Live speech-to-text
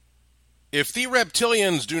If the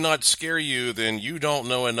reptilians do not scare you, then you don't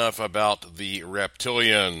know enough about the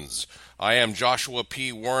reptilians. I am Joshua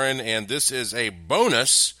P. Warren, and this is a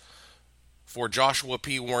bonus for Joshua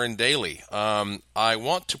P. Warren Daily. I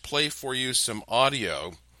want to play for you some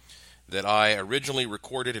audio that I originally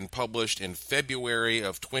recorded and published in February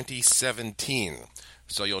of 2017.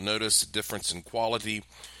 So you'll notice a difference in quality.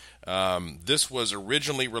 This was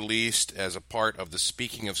originally released as a part of the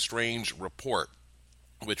Speaking of Strange report,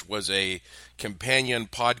 which was a companion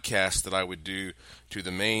podcast that I would do to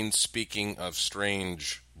the main Speaking of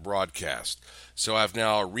Strange broadcast. So I've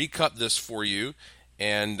now recut this for you,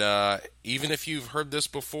 and even if you've heard this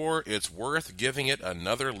before, it's worth giving it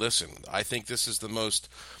another listen. I think this is the most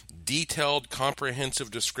detailed,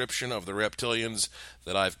 comprehensive description of the reptilians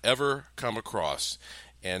that I've ever come across.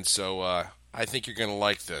 And so I think you're going to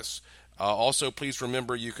like this. Also, please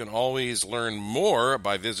remember you can always learn more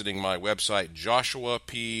by visiting my website,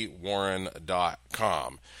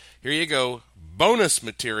 joshuapwarren.com. Here you go, bonus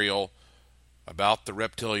material about the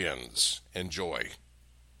reptilians. Enjoy.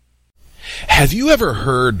 Have you ever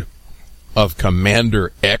heard of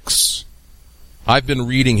Commander X? I've been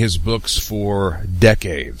reading his books for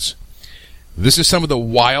decades. This is some of the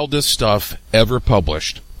wildest stuff ever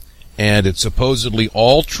published, and it's supposedly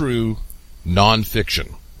all true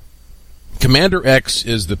nonfiction. Commander X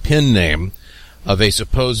is the pen name of a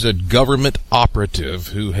supposed government operative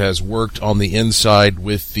who has worked on the inside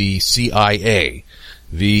with the CIA,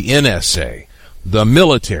 the NSA, the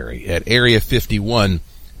military at Area 51,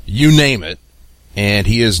 you name it, and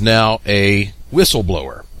he is now a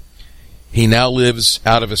whistleblower. He now lives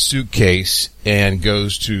out of a suitcase and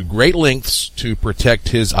goes to great lengths to protect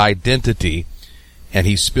his identity, and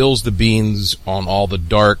he spills the beans on all the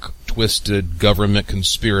dark, twisted government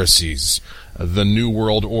conspiracies, the New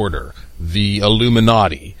World Order, the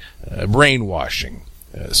Illuminati, brainwashing,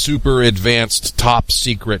 super advanced top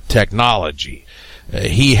secret technology.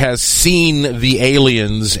 He has seen the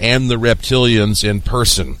aliens and the reptilians in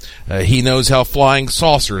person. He knows how flying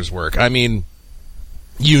saucers work. I mean,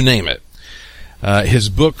 you name it. His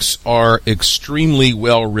books are extremely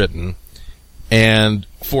well written, and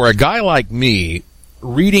for a guy like me,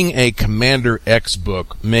 reading a Commander X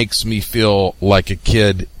book makes me feel like a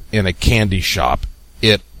kid in a candy shop.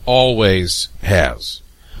 It always has.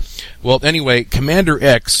 Well, anyway, Commander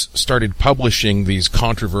X started publishing these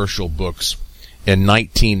controversial books in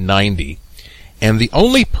 1990, and the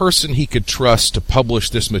only person he could trust to publish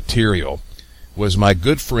this material was my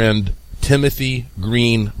good friend Timothy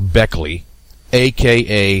Green Beckley,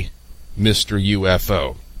 a.k.a. Mr.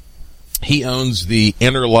 UFO. He owns the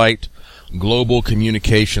Innerlight Global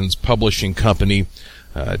Communications Publishing Company.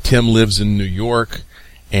 Tim lives in New York,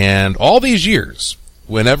 and all these years,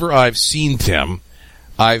 whenever I've seen Tim,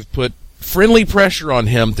 I've put friendly pressure on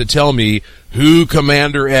him to tell me who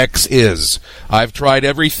Commander X is. I've tried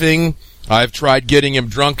everything. I've tried getting him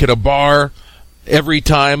drunk at a bar. Every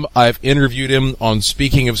time I've interviewed him on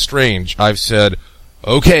Speaking of Strange, I've said,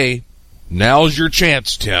 okay, now's your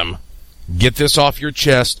chance, Tim. Get this off your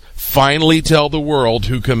chest. Finally tell the world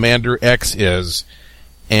who Commander X is.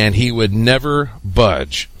 And he would never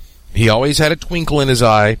budge. He always had a twinkle in his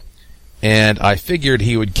eye, and I figured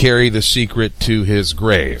he would carry the secret to his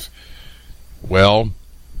grave. Well,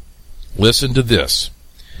 listen to this.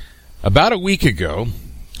 About a week ago,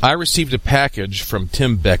 I received a package from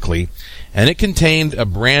Tim Beckley, and it contained a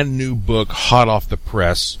brand new book hot off the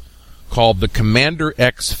press called The Commander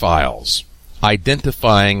X Files,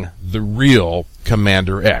 Identifying the Real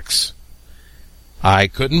Commander X. I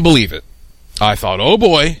couldn't believe it. I thought, oh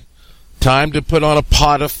boy, time to put on a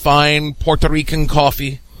pot of fine Puerto Rican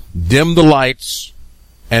coffee, dim the lights,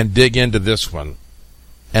 and dig into this one.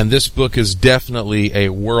 And this book is definitely a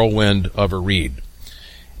whirlwind of a read.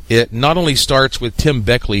 It not only starts with Tim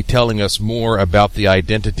Beckley telling us more about the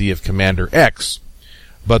identity of Commander X,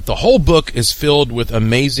 but the whole book is filled with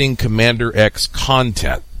amazing Commander X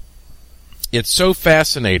content. It's so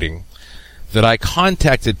fascinating that I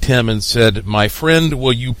contacted Tim and said, my friend,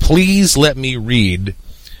 will you please let me read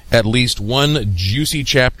at least one juicy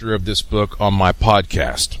chapter of this book on my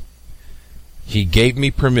podcast? He gave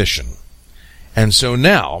me permission. And so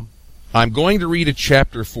now, I'm going to read a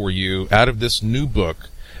chapter for you out of this new book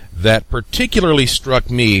that particularly struck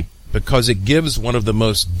me because it gives one of the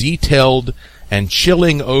most detailed and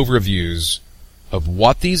chilling overviews of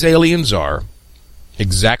what these aliens are,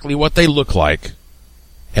 exactly what they look like,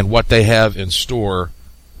 and what they have in store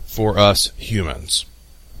for us humans.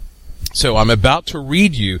 So I'm about to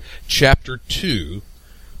read you Chapter 2,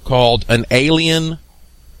 called An Alien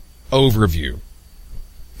Overview.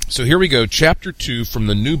 So here we go, Chapter 2 from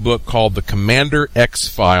the new book called The Commander X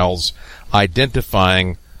Files,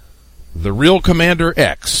 identifying the real Commander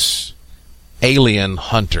X, Alien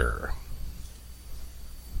Hunter.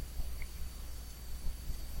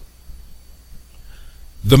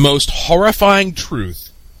 The most horrifying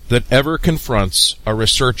truth that ever confronts a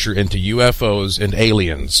researcher into UFOs and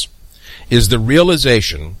aliens is the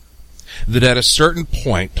realization that at a certain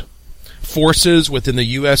point, forces within the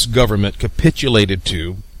U.S. government capitulated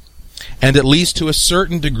to, and at least to a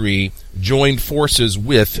certain degree, joined forces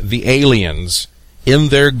with the aliens in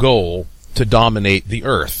their goal to dominate the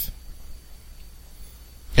Earth.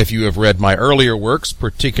 If you have read my earlier works,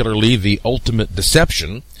 particularly The Ultimate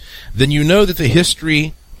Deception, then you know that the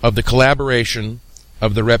history of the collaboration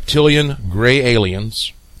of the reptilian gray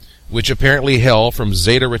aliens, which apparently hail from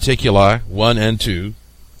Zeta Reticuli 1 and 2,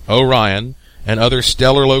 Orion, and other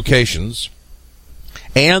stellar locations,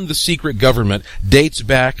 and the secret government dates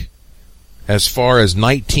back as far as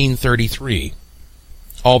 1933,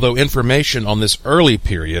 although information on this early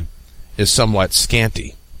period is somewhat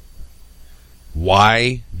scanty.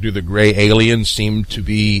 Why do the gray aliens seem to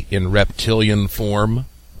be in reptilian form?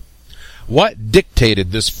 What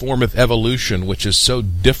dictated this form of evolution which is so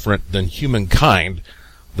different than humankind,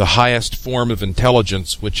 the highest form of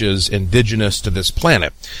intelligence which is indigenous to this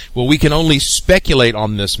planet? Well, we can only speculate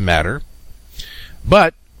on this matter,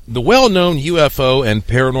 but the well-known UFO and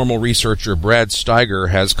paranormal researcher Brad Steiger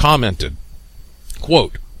has commented,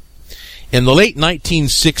 quote, "In the late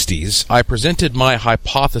 1960s, I presented my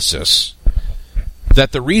hypothesis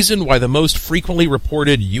that the reason why the most frequently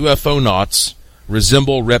reported UFO-nauts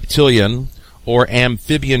resemble reptilian or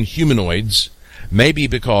amphibian humanoids may be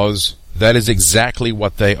because that is exactly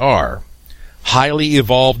what they are, highly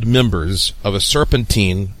evolved members of a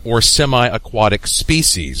serpentine or semi-aquatic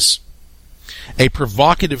species. A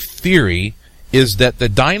provocative theory is that the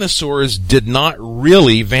dinosaurs did not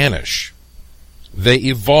really vanish. They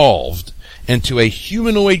evolved into a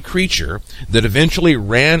humanoid creature that eventually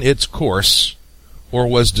ran its course or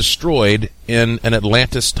was destroyed in an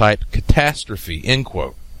Atlantis-type catastrophe," end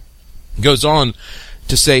quote. Goes on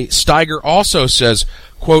to say, Steiger also says,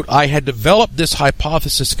 quote, "I had developed this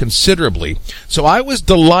hypothesis considerably, so I was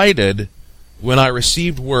delighted when I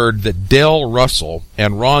received word that Dale Russell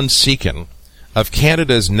and Ron Seacon of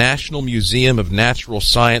Canada's National Museum of Natural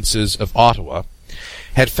Sciences of Ottawa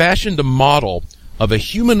had fashioned a model of a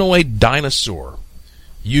humanoid dinosaur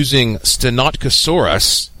using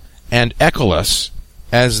Stenotchosaurus and Echolus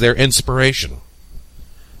as their inspiration.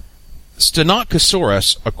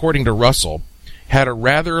 Stenotchosaurus, according to Russell, had a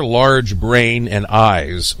rather large brain and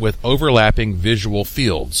eyes with overlapping visual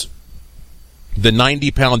fields. The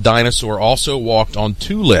 90-pound dinosaur also walked on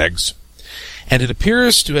two legs, and it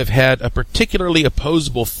appears to have had a particularly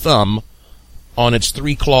opposable thumb on its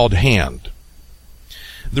three-clawed hand.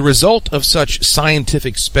 The result of such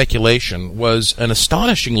scientific speculation was an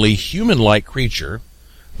astonishingly human-like creature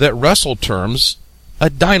that Russell terms a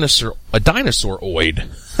dinosaur-oid.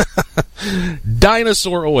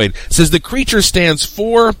 Dinosaur-oid. Says the creature stands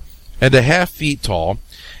 4.5 feet tall,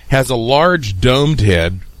 has a large domed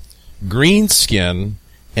head, green skin,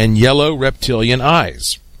 and yellow reptilian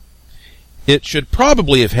eyes. It should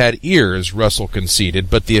probably have had ears, Russell conceded,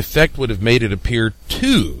 but the effect would have made it appear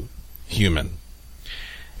too human.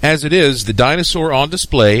 As it is, the dinosaur on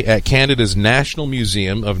display at Canada's National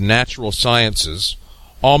Museum of Natural Sciences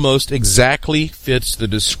almost exactly fits the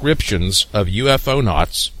descriptions of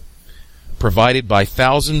UFO-nauts provided by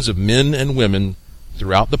thousands of men and women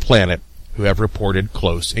throughout the planet who have reported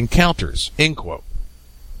close encounters," end quote.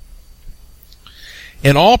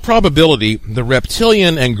 In all probability, the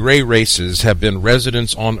reptilian and gray races have been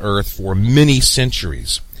residents on Earth for many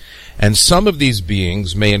centuries, and some of these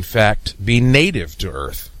beings may in fact be native to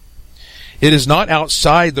Earth. It is not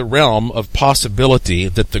outside the realm of possibility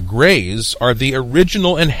that the Greys are the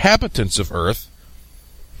original inhabitants of Earth,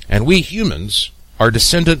 and we humans are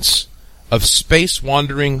descendants of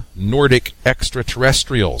space-wandering Nordic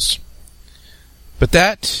extraterrestrials. But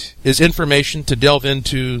that is information to delve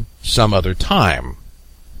into some other time.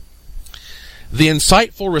 The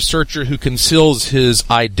insightful researcher who conceals his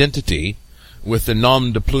identity with the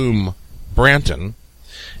nom de plume Branton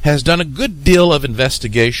has done a good deal of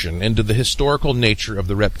investigation into the historical nature of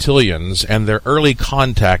the reptilians and their early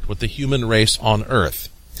contact with the human race on Earth,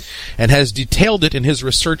 and has detailed it in his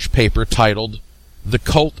research paper titled The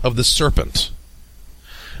Cult of the Serpent.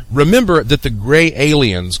 Remember that the gray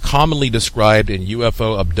aliens commonly described in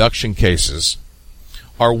UFO abduction cases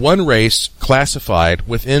are one race classified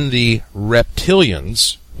within the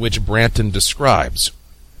reptilians which Branton describes.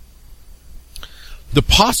 The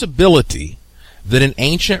possibility that an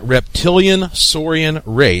ancient reptilian saurian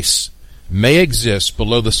race may exist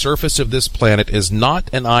below the surface of this planet is not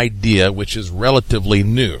an idea which is relatively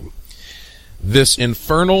new. This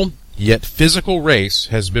infernal yet physical race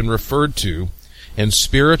has been referred to in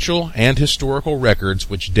spiritual and historical records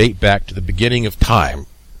which date back to the beginning of time.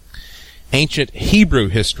 Ancient Hebrew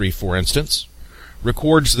history, for instance,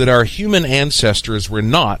 records that our human ancestors were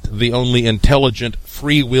not the only intelligent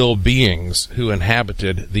free will beings who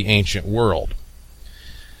inhabited the ancient world.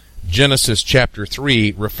 Genesis chapter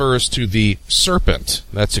 3 refers to the serpent,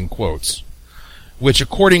 that's in quotes, which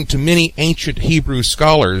according to many ancient Hebrew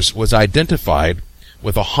scholars was identified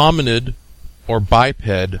with a hominid or biped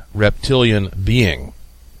reptilian being.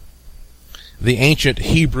 The ancient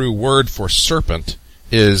Hebrew word for serpent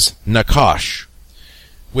is nakash,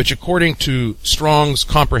 which according to Strong's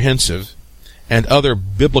Comprehensive and other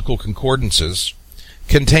biblical concordances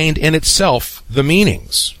contained in itself the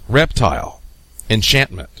meanings reptile,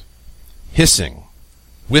 enchantment, hissing,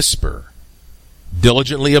 whisper,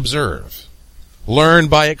 diligently observe, learn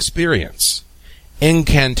by experience,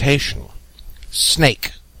 incantation,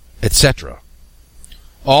 snake, etc.,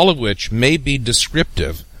 all of which may be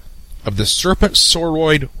descriptive of the serpent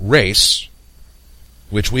sauroid race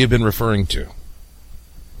which we have been referring to.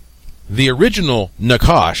 The original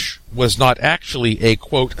Nakash was not actually a,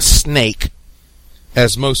 quote, snake,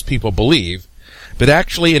 as most people believe, but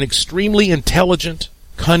actually an extremely intelligent,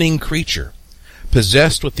 cunning creature,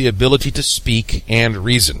 possessed with the ability to speak and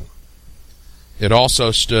reason. It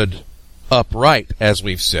also stood upright, as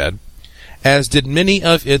we've said, as did many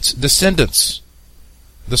of its descendants,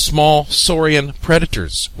 the small saurian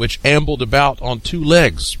predators, which ambled about on two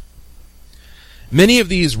legs. Many of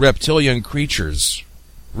these reptilian creatures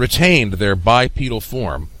retained their bipedal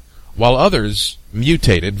form, while others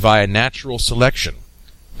mutated via natural selection,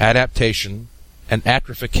 adaptation, and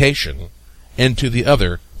atrophication into the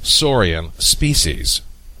other saurian species.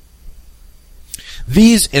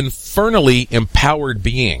 These infernally empowered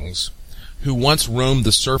beings, who once roamed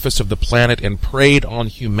the surface of the planet and preyed on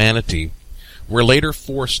humanity, were later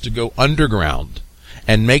forced to go underground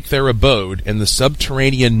and make their abode in the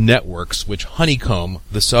subterranean networks which honeycomb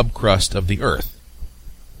the subcrust of the earth.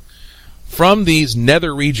 From these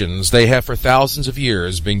nether regions they have for thousands of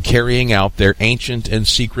years been carrying out their ancient and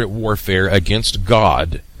secret warfare against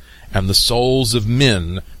God and the souls of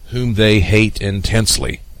men whom they hate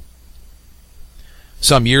intensely.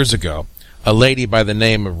 Some years ago, a lady by the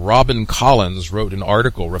name of Robin Collins wrote an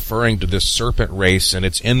article referring to this serpent race and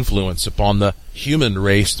its influence upon the human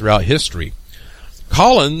race throughout history.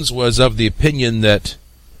 Collins was of the opinion that,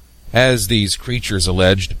 as these creatures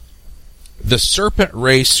alleged, the serpent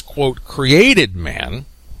race, quote, created man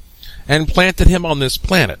and planted him on this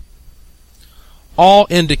planet. All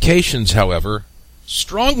indications, however,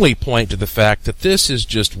 strongly point to the fact that this is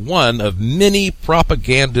just one of many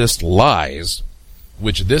propagandist lies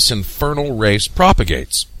which this infernal race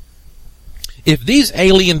propagates. If these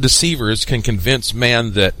alien deceivers can convince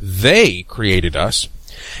man that they created us,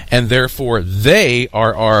 and therefore they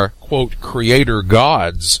are our, quote, creator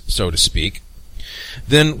gods, so to speak,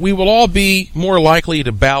 then we will all be more likely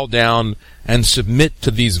to bow down and submit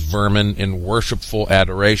to these vermin in worshipful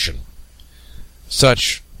adoration.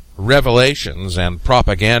 Such revelations and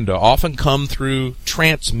propaganda often come through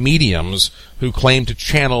trance mediums who claim to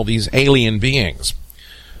channel these alien beings.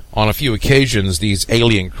 On a few occasions, these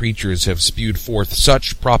alien creatures have spewed forth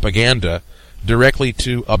such propaganda directly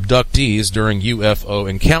to abductees during UFO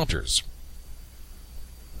encounters.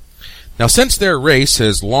 Now, since their race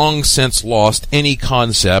has long since lost any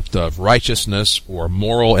concept of righteousness or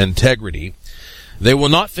moral integrity, they will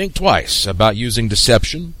not think twice about using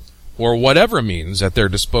deception or whatever means at their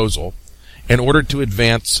disposal in order to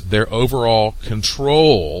advance their overall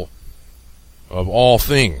control of all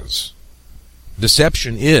things.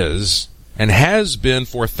 Deception is, and has been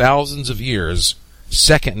for thousands of years,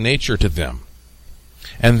 second nature to them,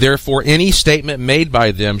 and therefore any statement made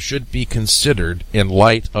by them should be considered in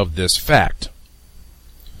light of this fact.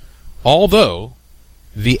 Although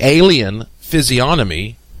the alien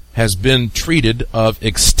physiognomy has been treated of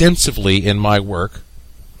extensively in my work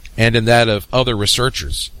and in that of other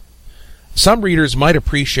researchers, some readers might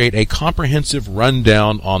appreciate a comprehensive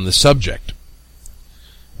rundown on the subject.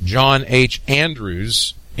 John H.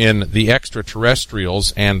 Andrews, in The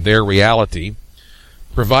Extraterrestrials and Their Reality,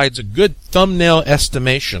 provides a good thumbnail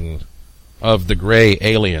estimation of the gray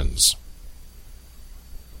aliens.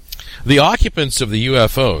 The occupants of the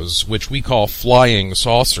UFOs, which we call flying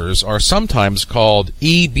saucers, are sometimes called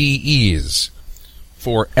EBEs,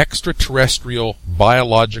 for extraterrestrial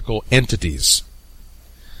biological entities.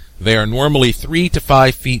 They are normally 3 to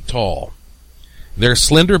 5 feet tall. Their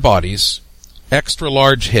slender bodies,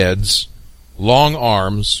 extra-large heads, long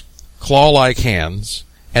arms, claw-like hands,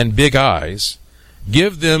 and big eyes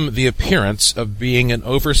give them the appearance of being an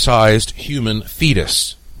oversized human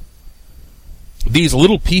fetus. These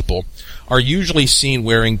little people are usually seen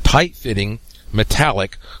wearing tight-fitting,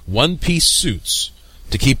 metallic, one-piece suits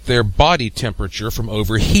to keep their body temperature from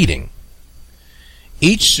overheating.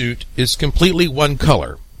 Each suit is completely one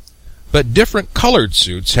color, but different colored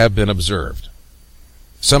suits have been observed.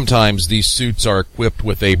 Sometimes these suits are equipped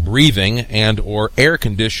with a breathing and or air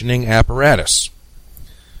conditioning apparatus.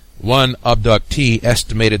 One abductee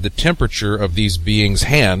estimated the temperature of these beings'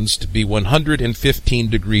 hands to be 115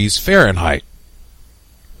 degrees Fahrenheit.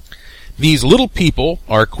 These little people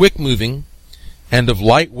are quick-moving and of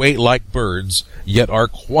light weight like birds, yet are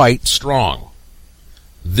quite strong.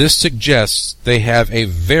 This suggests they have a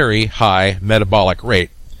very high metabolic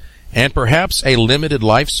rate, and perhaps a limited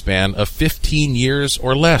lifespan of 15 years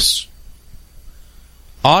or less.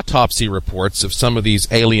 Autopsy reports of some of these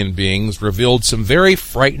alien beings revealed some very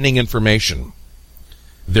frightening information.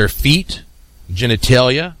 Their feet,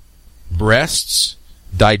 genitalia, breasts,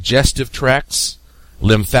 digestive tracts,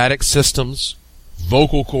 lymphatic systems,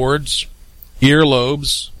 vocal cords,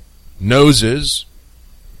 earlobes, noses,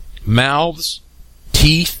 mouths,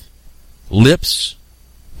 teeth, lips,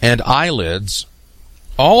 and eyelids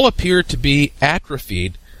all appear to be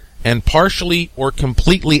atrophied and partially or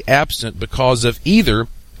completely absent because of either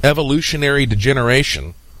evolutionary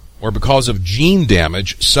degeneration or because of gene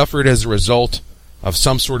damage suffered as a result of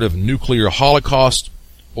some sort of nuclear holocaust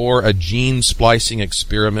or a gene splicing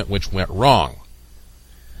experiment which went wrong.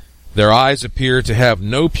 Their eyes appear to have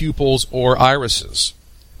no pupils or irises.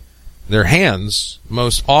 Their hands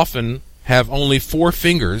most often have only 4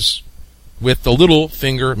 fingers, with the little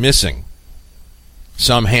finger missing.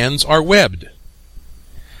 Some hands are webbed.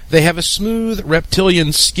 They have a smooth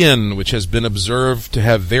reptilian skin which has been observed to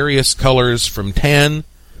have various colors from tan,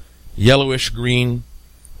 yellowish green,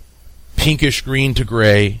 pinkish green to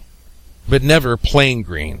gray, but never plain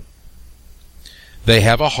green. They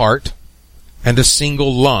have a heart and a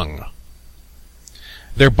single lung.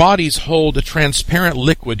 Their bodies hold a transparent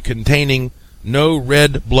liquid containing no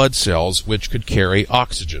red blood cells which could carry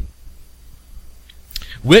oxygen.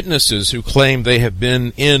 Witnesses who claim they have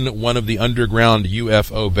been in one of the underground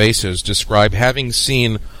UFO bases describe having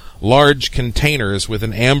seen large containers with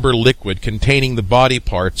an amber liquid containing the body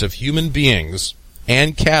parts of human beings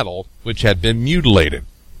and cattle which had been mutilated.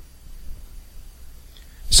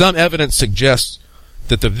 Some evidence suggests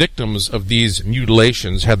that the victims of these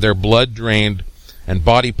mutilations had their blood drained and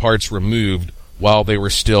body parts removed while they were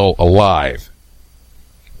still alive.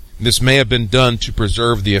 This may have been done to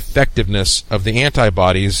preserve the effectiveness of the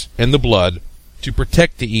antibodies in the blood to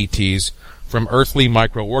protect the ETs from earthly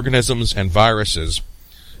microorganisms and viruses,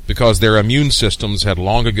 because their immune systems had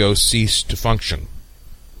long ago ceased to function.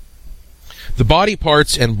 The body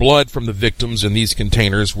parts and blood from the victims in these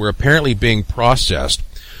containers were apparently being processed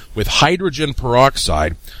with hydrogen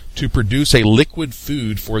peroxide to produce a liquid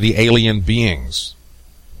food for the alien beings.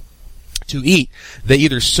 To eat, they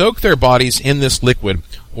either soak their bodies in this liquid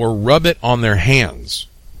or rub it on their hands.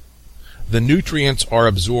 The nutrients are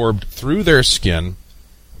absorbed through their skin,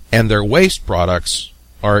 and their waste products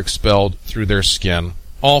are expelled through their skin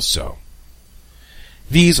also.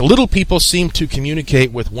 These little people seem to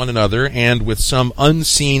communicate with one another and with some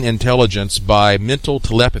unseen intelligence by mental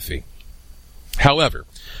telepathy. However,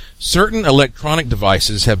 certain electronic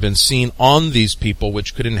devices have been seen on these people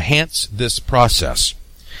which could enhance this process.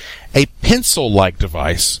 A pencil-like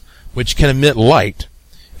device, which can emit light,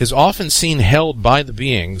 is often seen held by the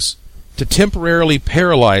beings to temporarily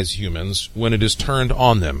paralyze humans when it is turned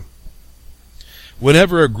on them.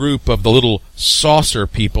 Whenever a group of the little saucer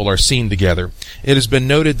people are seen together, it has been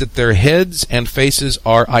noted that their heads and faces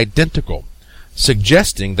are identical,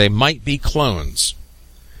 suggesting they might be clones.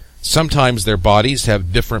 Sometimes their bodies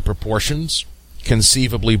have different proportions,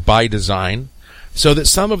 conceivably by design, so that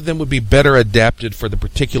some of them would be better adapted for the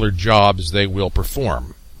particular jobs they will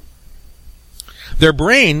perform. Their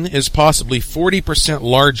brain is possibly 40%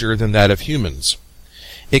 larger than that of humans.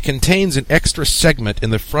 It contains an extra segment in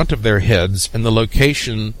the front of their heads in the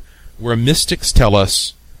location where mystics tell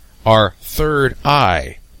us our third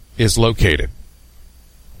eye is located.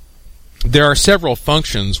 There are several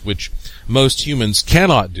functions which most humans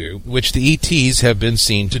cannot do, which the ETs have been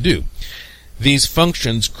seen to do. These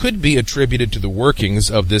functions could be attributed to the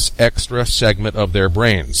workings of this extra segment of their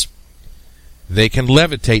brains. They can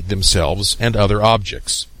levitate themselves and other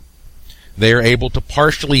objects. They are able to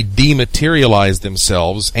partially dematerialize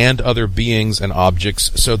themselves and other beings and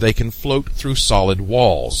objects so they can float through solid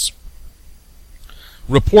walls.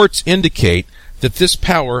 reports indicate that this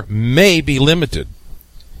power may be limited.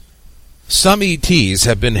 Some ETs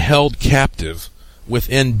have been held captive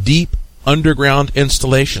within deep underground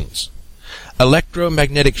installations.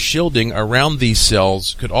 Electromagnetic shielding around these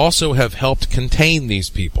cells could also have helped contain these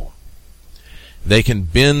people. They can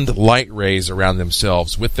bend light rays around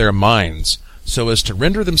themselves with their minds so as to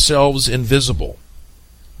render themselves invisible.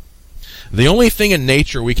 The only thing in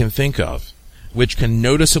nature we can think of which can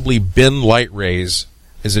noticeably bend light rays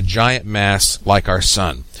is a giant mass like our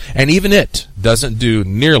sun, and even it doesn't do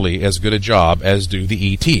nearly as good a job as do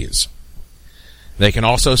the ETs. They can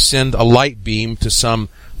also send a light beam to some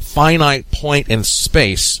finite point in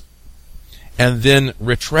space and then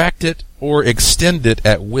retract it or extend it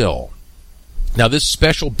at will. Now, this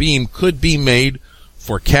special beam could be made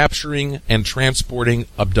for capturing and transporting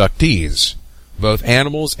abductees, both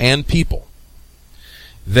animals and people.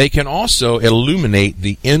 They can also illuminate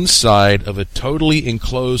the inside of a totally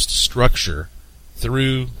enclosed structure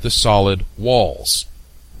through the solid walls.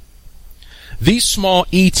 These small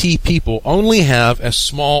ET people only have a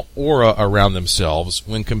small aura around themselves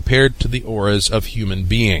when compared to the auras of human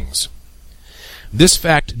beings. This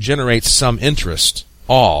fact generates some interest,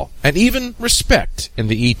 awe, and even respect in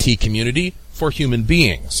the ET community for human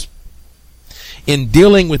beings. In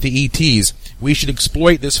dealing with the ETs, we should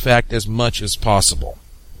exploit this fact as much as possible.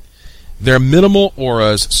 Their minimal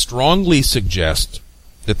auras strongly suggest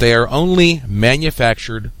that they are only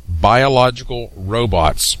manufactured biological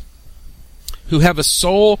robots who have a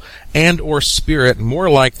soul and or spirit more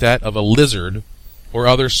like that of a lizard or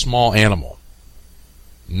other small animal.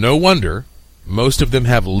 No wonder most of them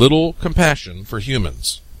have little compassion for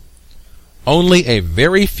humans. Only a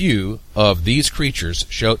very few of these creatures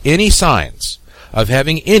show any signs of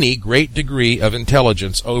having any great degree of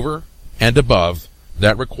intelligence over and above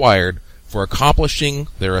that required for accomplishing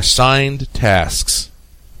their assigned tasks.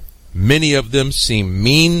 Many of them seem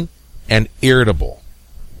mean and irritable.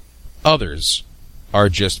 Others are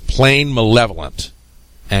just plain malevolent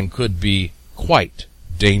and could be quite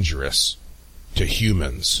dangerous to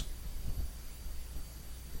humans.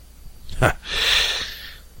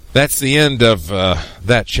 That's the end of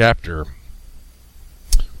that chapter.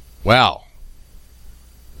 Wow.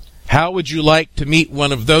 How would you like to meet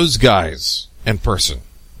one of those guys in person?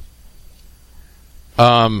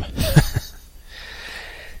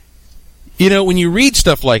 You know, when you read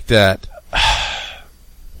stuff like that,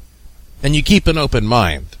 and you keep an open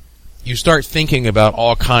mind, you start thinking about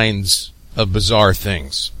all kinds of bizarre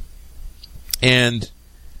things. And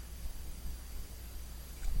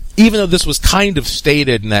even though this was kind of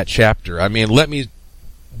stated in that chapter, I mean, let me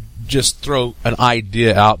just throw an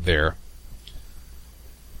idea out there.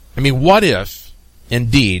 I mean, what if,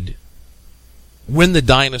 indeed, when the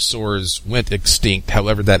dinosaurs went extinct,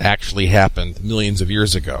 however that actually happened millions of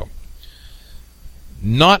years ago,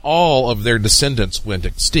 not all of their descendants went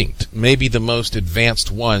extinct. Maybe the most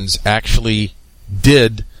advanced ones actually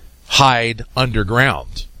did hide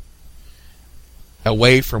underground,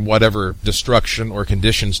 away from whatever destruction or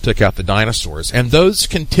conditions took out the dinosaurs. And those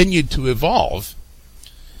continued to evolve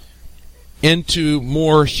into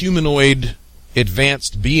more humanoid,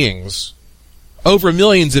 advanced beings over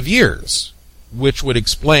millions of years, which would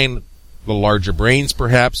explain the larger brains,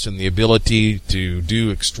 perhaps, and the ability to do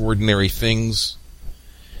extraordinary things.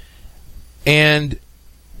 And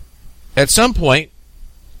at some point,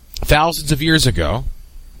 thousands of years ago,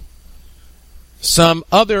 some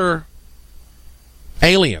other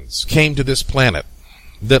aliens came to this planet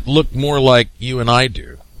that looked more like you and I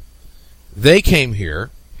do. They came here,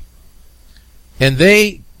 and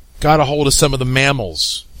they got a hold of some of the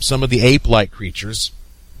mammals, some of the ape-like creatures,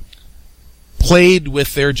 played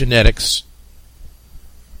with their genetics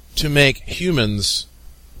to make humans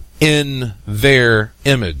in their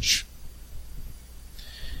image.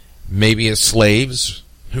 Maybe as slaves,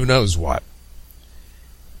 who knows what.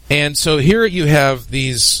 And so here you have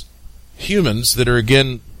these humans that are,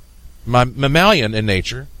 again, mammalian in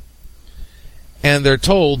nature, and they're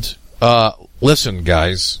told, listen,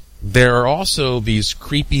 guys, there are also these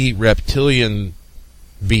creepy reptilian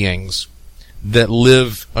beings that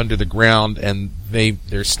live under the ground, and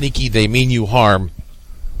they're sneaky, they mean you harm.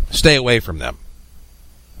 Stay away from them.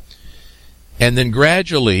 And then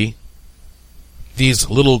gradually, these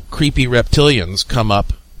little creepy reptilians come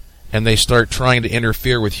up, and they start trying to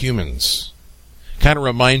interfere with humans. Kind of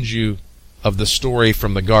reminds you of the story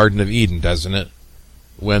from the Garden of Eden, doesn't it?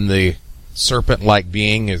 When the serpent-like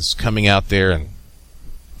being is coming out there and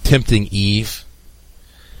tempting Eve.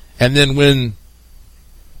 And then when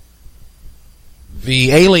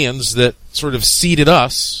the aliens that sort of seeded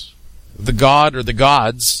us, the god or the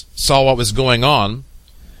gods, saw what was going on,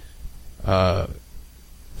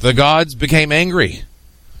 the gods became angry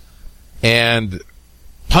and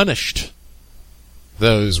punished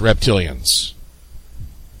those reptilians,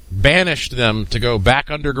 banished them to go back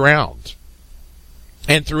underground.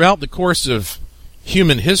 And throughout the course of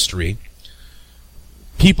human history,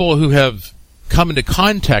 people who have come into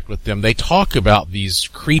contact with them, they talk about these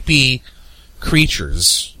creepy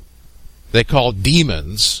creatures they call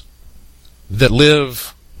demons that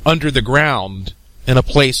live under the ground in a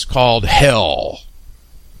place called hell.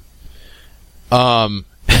 And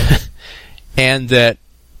that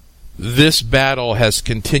this battle has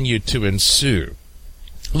continued to ensue.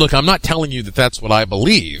 Look, I'm not telling you that that's what I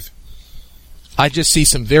believe. I just see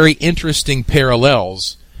some very interesting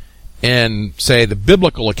parallels in, say, the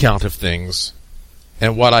biblical account of things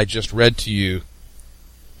and what I just read to you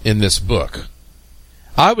in this book.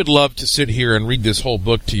 I would love to sit here and read this whole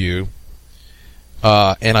book to you,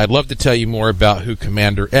 and I'd love to tell you more about who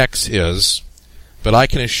Commander X is, but I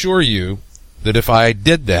can assure you that if I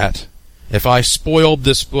did that, if I spoiled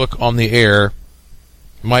this book on the air,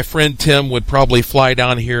 my friend Tim would probably fly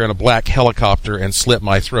down here in a black helicopter and slit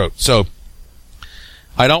my throat. So,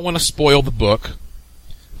 I don't want to spoil the book,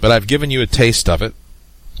 but I've given you a taste of it.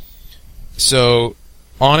 So,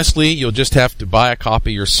 honestly, you'll just have to buy a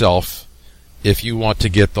copy yourself if you want to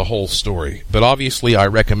get the whole story. But obviously, I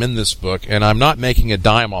recommend this book, and I'm not making a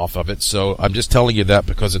dime off of it, so I'm just telling you that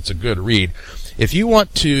because it's a good read. If you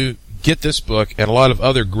want to get this book and a lot of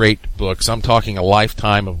other great books, I'm talking a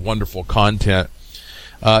lifetime of wonderful content,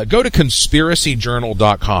 go to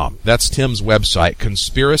conspiracyjournal.com. That's Tim's website,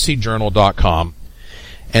 conspiracyjournal.com,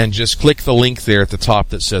 and just click the link there at the top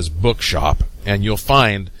that says Bookshop, and you'll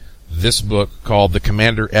find this book called The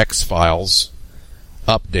Commander X Files,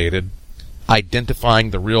 updated, identifying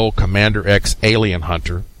the real Commander X alien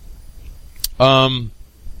hunter.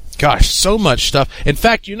 Gosh, so much stuff. In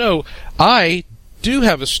fact, I do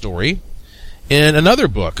have a story in another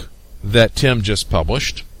book that Tim just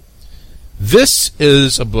published. This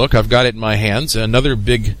is a book, I've got it in my hands, another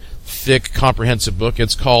big, thick, comprehensive book.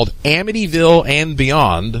 It's called Amityville and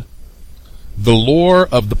Beyond, The Lore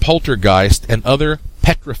of the Poltergeist and Other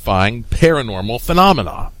Petrifying Paranormal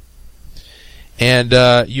Phenomena.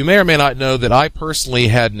 And you may or may not know that I personally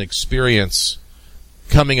had an experience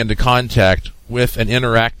coming into contact with an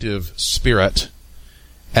interactive spirit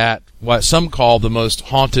at what some call the most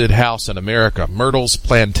haunted house in America, Myrtle's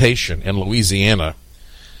Plantation in Louisiana.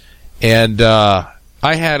 And I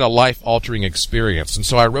had a life-altering experience. And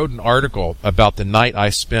so I wrote an article about the night I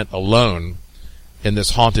spent alone in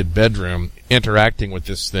this haunted bedroom interacting with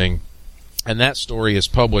this thing. And that story is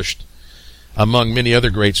published among many other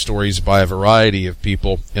great stories by a variety of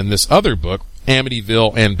people in this other book,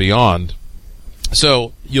 Amityville and Beyond.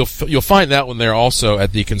 So you'll find that one there also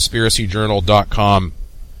at the conspiracyjournal.com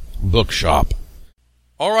bookshop.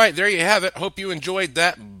 All right, there you have it. Hope you enjoyed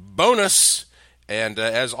that bonus. And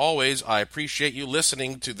as always, I appreciate you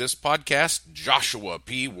listening to this podcast, Joshua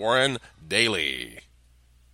P. Warren Daily.